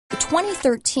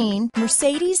2013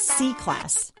 Mercedes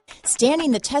C-Class.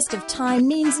 Standing the test of time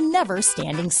means never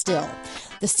standing still.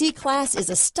 The C-Class is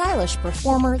a stylish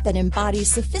performer that embodies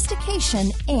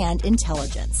sophistication and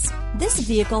intelligence. This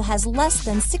vehicle has less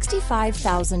than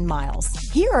 65,000 miles.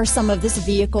 Here are some of this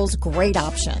vehicle's great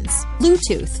options: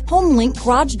 Bluetooth, home link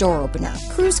garage door opener,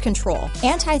 cruise control,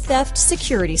 anti-theft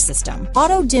security system,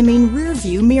 auto-dimming rear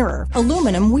view mirror,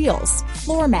 aluminum wheels,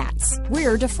 floor mats,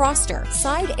 rear defroster,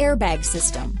 side airbag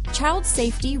system, child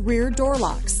safety rear door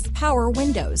locks, power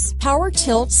windows, power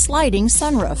tilt sliding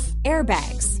sunroof,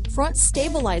 airbags, front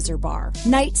stabilizer bar,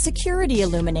 night security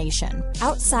illumination,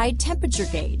 outside temperature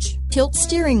gauge, tilt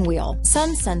steering wheel,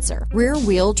 sun sensor, rear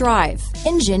wheel drive,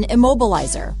 engine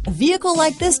immobilizer. A vehicle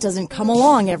like this doesn't come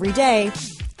along every day.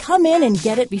 Come in and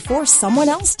get it before someone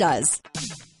else does.